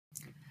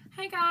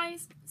Hey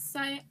guys,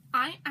 so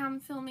I am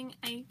filming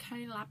a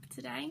collab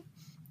today.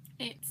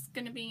 It's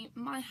going to be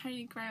my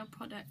Holy Grail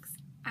products,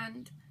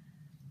 and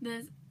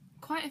there's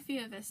quite a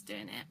few of us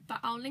doing it, but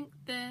I'll link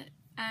the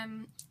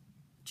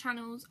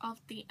channels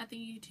of the other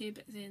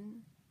YouTubers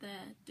in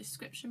the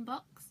description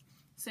box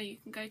so you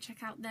can go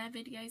check out their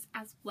videos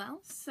as well.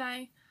 So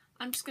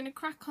I'm just going to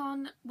crack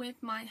on with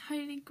my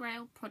Holy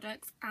Grail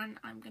products, and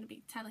I'm going to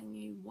be telling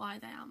you why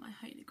they are my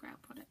Holy Grail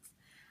products.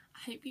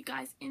 I hope you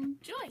guys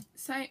enjoy.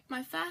 So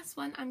my first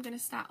one I'm going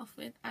to start off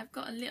with, I've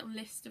got a little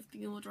list of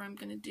the order I'm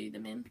going to do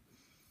them in.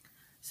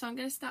 So I'm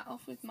going to start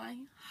off with my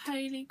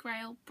Holy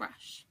Grail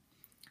brush.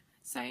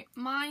 So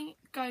my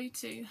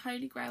go-to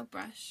Holy Grail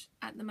brush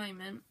at the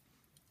moment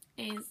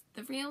is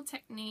the Real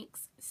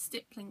Techniques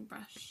stippling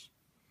brush.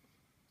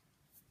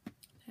 I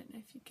don't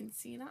know if you can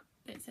see that,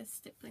 but it says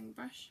stippling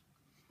brush.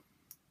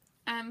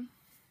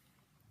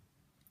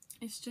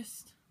 It's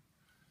just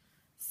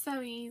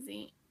so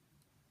easy.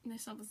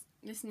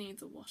 This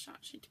needs a wash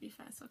actually, to be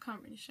fair, so I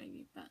can't really show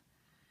you, but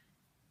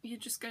you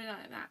just go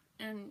like that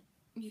and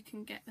you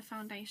can get the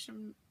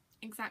foundation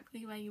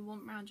exactly where you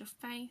want around your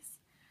face.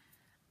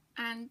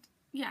 And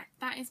yeah,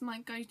 that is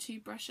my go-to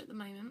brush at the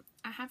moment.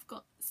 I have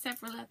got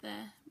several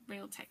other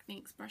Real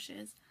Techniques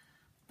brushes,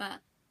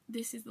 but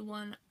this is the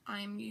one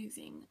I'm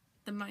using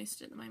the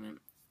most at the moment.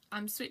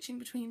 I'm switching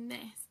between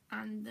this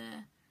and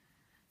the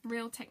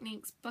Real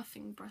Techniques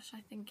buffing brush,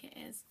 I think it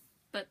is.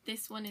 But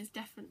this one is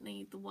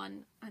definitely the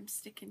one I'm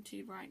sticking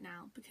to right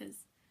now because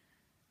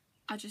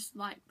I just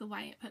like the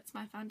way it puts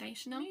my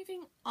foundation on.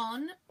 Moving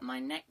on, my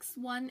next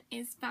one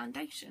is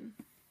foundation.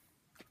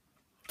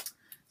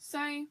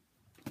 So,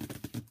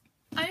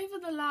 over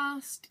the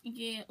last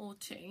year or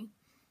two,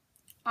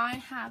 I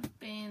have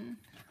been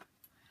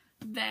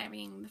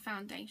varying the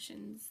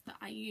foundations that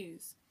I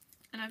use.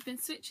 And I've been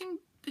switching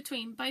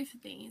between both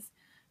of these,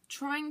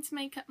 trying to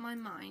make up my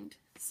mind.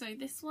 So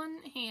this one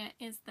here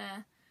is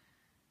the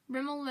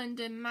Rimmel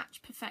London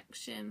Match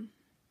Perfection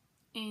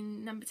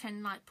in number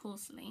 10 Light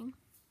Porcelain,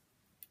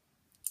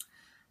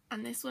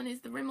 and this one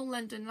is the Rimmel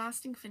London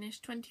Lasting Finish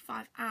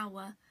 25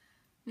 Hour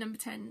number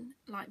 10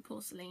 Light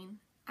Porcelain,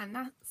 and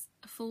that's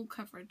a full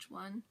coverage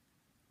one.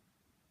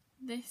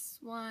 This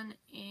one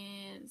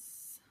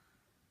is,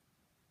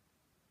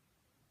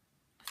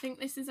 I think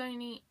this is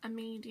only a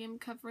medium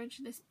coverage,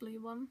 this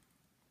blue one,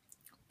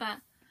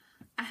 but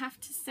I have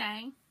to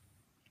say,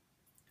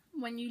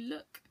 when you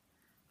look,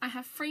 I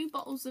have 3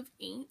 bottles of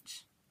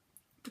each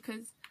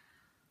because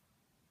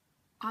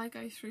I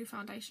go through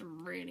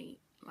foundation really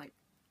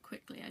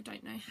quickly. I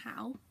don't know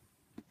how,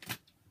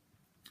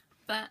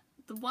 but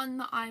the one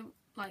that I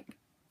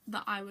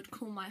would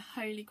call my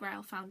Holy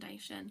Grail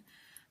foundation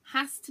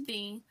has to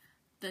be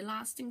the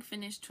Lasting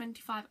Finish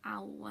 25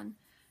 Hour one.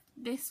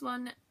 This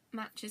one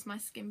matches my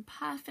skin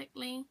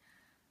perfectly,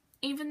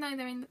 even though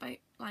they're in the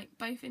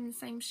both in the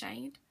same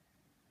shade.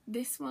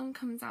 This one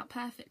comes out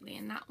perfectly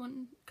and that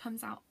one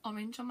comes out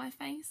orange on my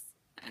face,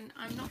 and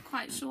I'm not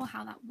quite sure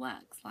how that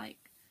works.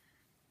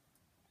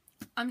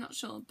 I'm not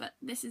sure, but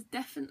this is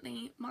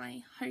definitely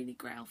my Holy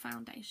Grail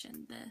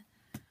foundation,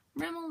 the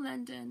Rimmel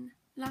London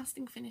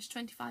Lasting Finish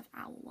 25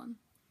 Hour one.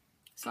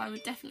 So I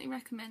would definitely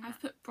recommend. I've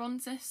put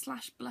bronzer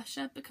 /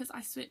 blusher because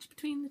I switch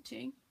between the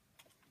two.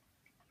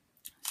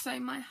 So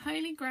my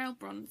Holy Grail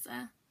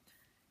bronzer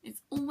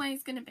is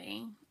always going to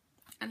be,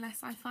 unless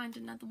I find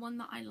another one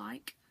that I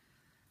like,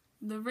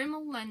 the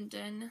Rimmel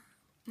London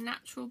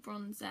Natural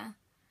Bronzer,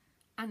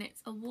 and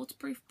it's a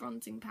waterproof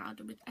bronzing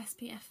powder with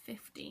SPF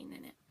 15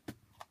 in it.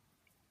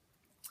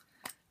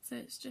 So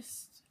it's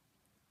just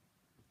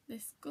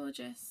this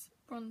gorgeous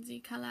bronzy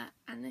colour,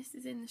 and this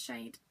is in the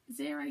shade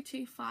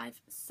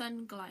 025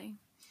 Sun Glow,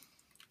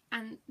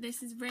 and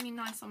this is really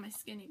nice on my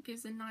skin. It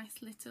gives a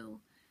nice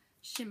little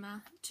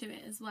shimmer to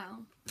it as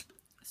well,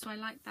 so I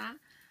like that.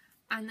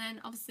 And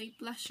then obviously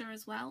blusher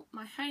as well,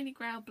 my Holy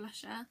Grail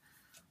blusher.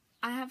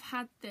 I have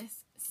had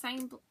this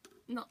same,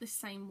 not this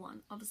same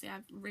one, obviously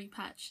I've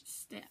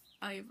repurchased it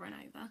over and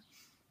over,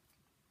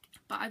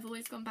 but I've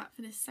always gone back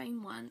for this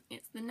same one.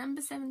 It's the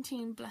number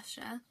 17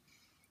 blusher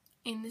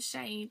in the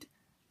shade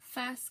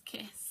First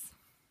Kiss,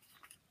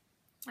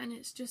 and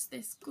it's just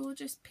this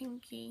gorgeous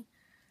pinky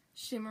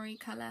shimmery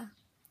colour,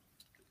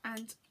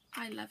 and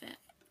I love it.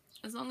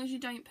 As long as you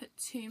don't put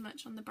too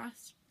much on the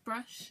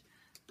brush,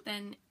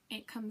 then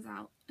it comes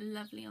out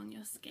lovely on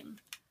your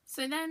skin.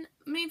 So then,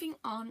 moving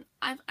on,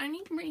 I've only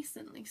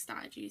recently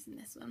started using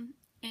this one.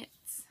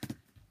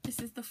 This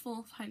is the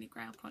 4th Holy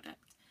Grail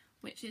product,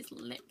 which is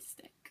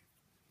lipstick.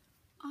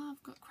 Oh,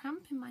 I've got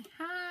cramp in my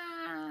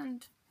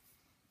hand.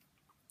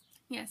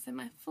 Yeah, so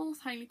my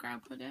 4th Holy Grail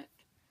product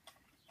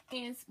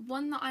is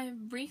one that I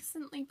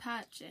recently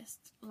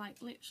purchased,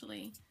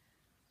 literally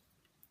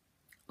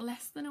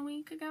less than a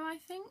week ago, I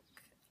think.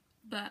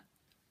 But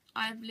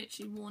I've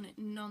literally worn it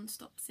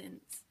non-stop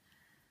since.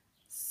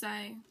 So,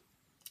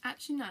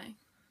 actually no,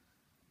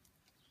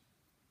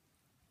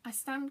 I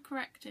stand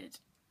corrected,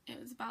 it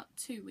was about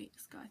 2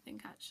 weeks ago I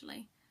think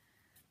actually.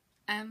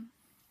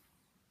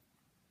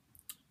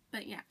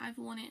 But yeah, I've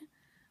worn it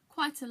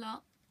quite a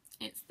lot.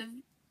 It's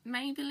the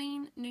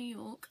Maybelline New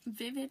York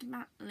Vivid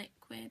Matte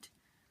Liquid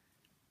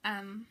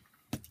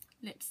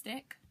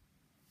lipstick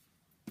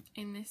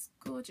in this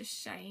gorgeous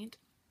shade,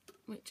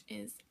 which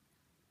is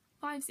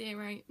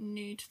 50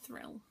 Nude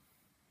Thrill,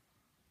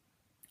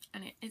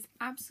 and it is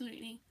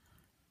absolutely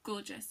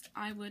gorgeous.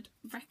 I would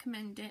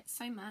recommend it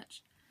so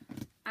much,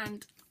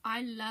 and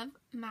I love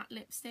matte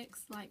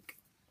lipsticks. Like,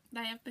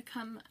 they have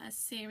become a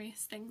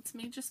serious thing to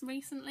me just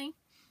recently.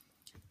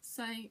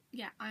 So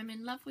yeah, I'm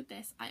in love with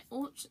this. I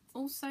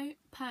also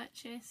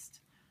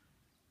purchased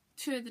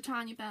 2 of the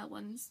Tanya Bell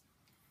ones,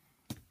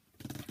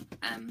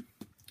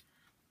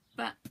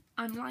 but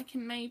I'm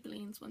liking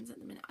Maybelline's ones at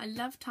the minute. I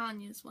love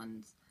Tanya's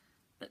ones,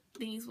 but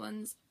these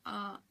ones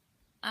are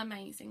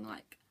amazing.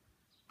 Like,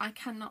 I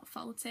cannot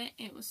fault it.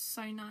 It was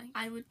so nice.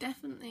 I would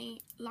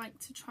definitely like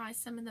to try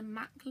some of the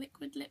MAC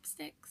liquid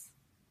lipsticks,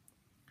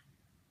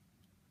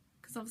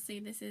 because obviously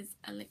this is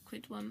a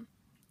liquid one.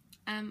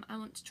 I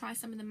want to try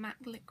some of the MAC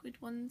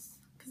liquid ones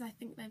because I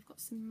think they've got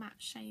some matte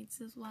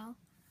shades as well.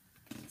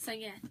 So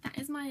yeah, that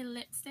is my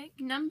lipstick.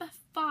 Number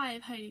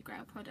 5 Holy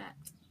Grail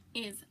product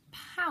is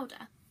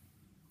powder.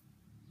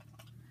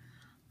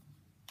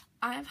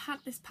 I have had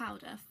this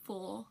powder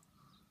for,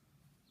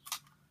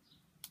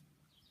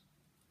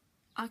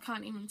 I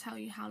can't even tell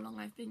you how long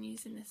I've been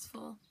using this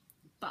for,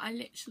 but I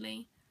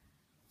literally,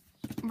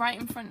 right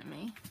in front of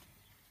me,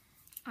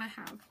 I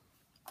have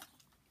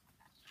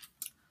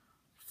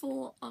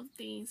 4 of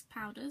these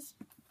powders,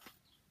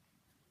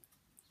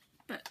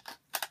 but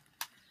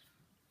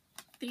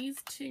these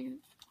 2,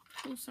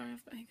 oh sorry,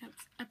 I've got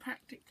hiccups, are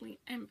practically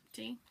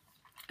empty,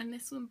 and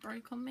this one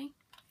broke on me.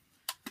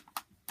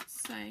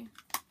 So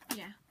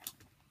yeah,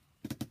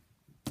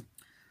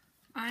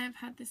 I have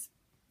had this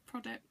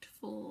product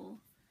for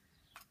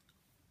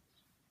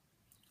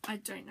I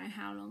don't know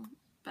how long,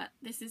 but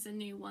this is a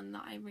new one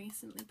that I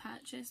recently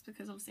purchased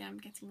because obviously I'm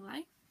getting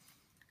low,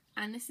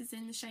 and this is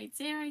in the shade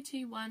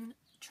 021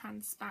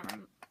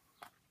 Transparent.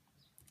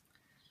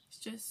 It's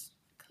just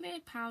clear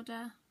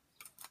powder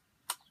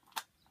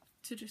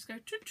to just go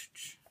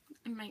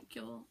and make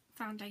your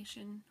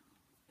foundation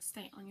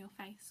stay on your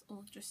face,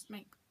 or just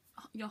make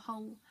your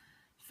whole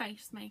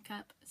face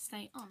makeup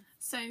stay on.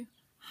 So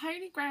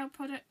Holy Grail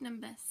product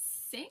number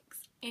 6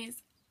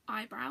 is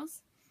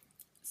eyebrows.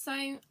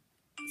 So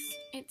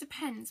it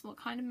depends what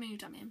kind of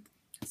mood I'm in.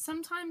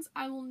 Sometimes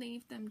I will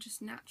leave them just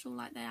natural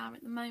like they are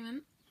at the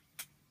moment,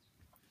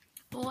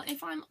 or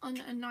if I'm on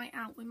a night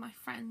out with my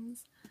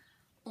friends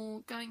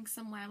or going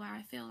somewhere where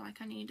I feel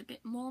like I need a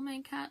bit more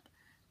makeup,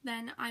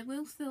 then I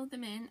will fill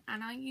them in,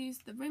 and I use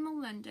the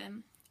Rimmel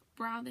London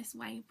Brow This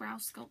Way Brow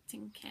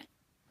Sculpting Kit,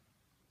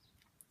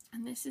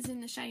 and this is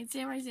in the shade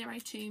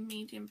 002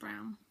 Medium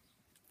Brown.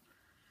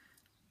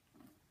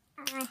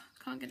 Ugh,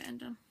 can't get it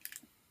undone.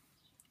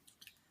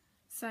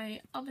 So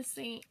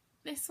obviously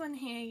this one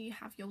here, you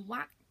have your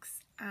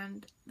wax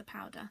and the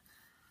powder.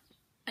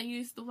 I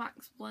used the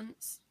wax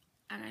once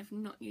and I've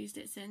not used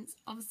it since.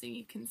 Obviously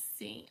you can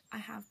see I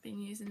have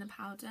been using the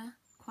powder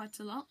quite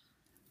a lot.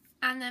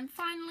 And then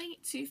finally,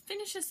 to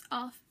finish us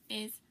off,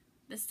 is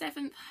the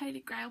 7th Holy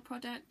Grail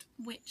product,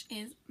 which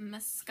is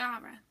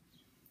mascara.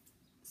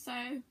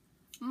 So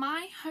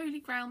my Holy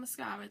Grail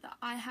mascara that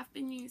I have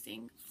been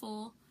using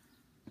for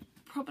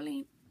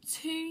probably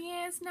 2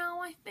 years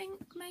now, I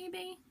think,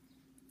 maybe,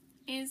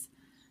 is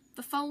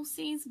the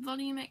Falsies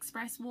Volume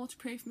Express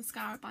Waterproof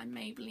Mascara by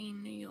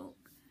Maybelline New York.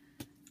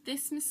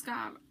 This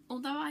mascara,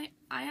 although I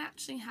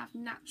actually have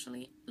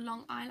naturally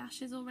long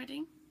eyelashes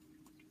already,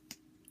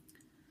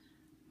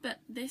 but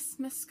this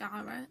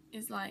mascara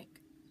is like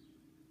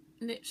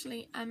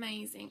literally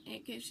amazing.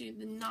 It gives you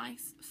the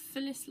nice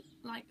fullest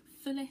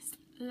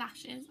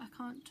lashes. I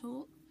can't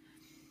talk.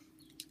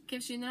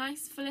 Gives you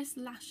nice fullest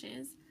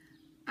lashes,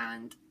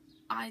 and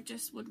I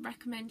just would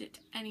recommend it to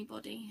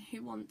anybody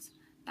who wants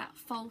that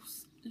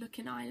false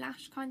looking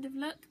eyelash kind of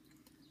look,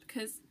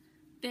 because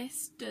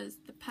this does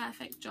the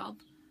perfect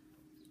job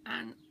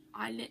and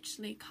I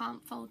literally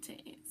can't fault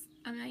it. It's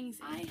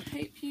amazing. I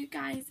hope you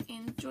guys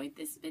enjoyed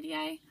this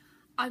video.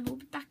 I will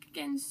be back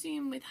again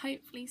soon with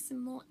hopefully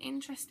some more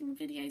interesting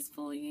videos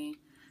for you.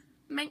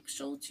 Make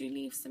sure to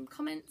leave some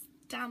comments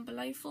down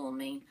below for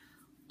me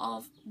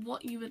of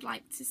what you would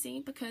like to see,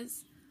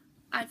 because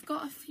I've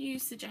got a few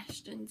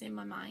suggestions in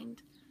my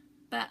mind,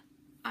 but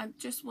I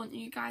just want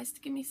you guys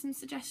to give me some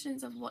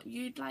suggestions of what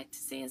you'd like to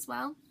see as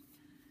well.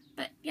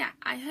 But yeah,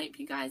 I hope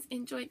you guys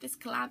enjoyed this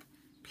collab.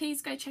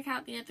 Please go check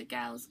out the other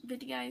girls'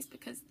 videos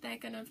because they're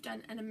going to have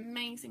done an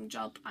amazing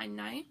job, I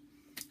know.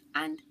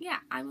 And yeah,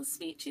 I will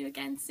speak to you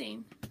again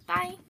soon. Bye!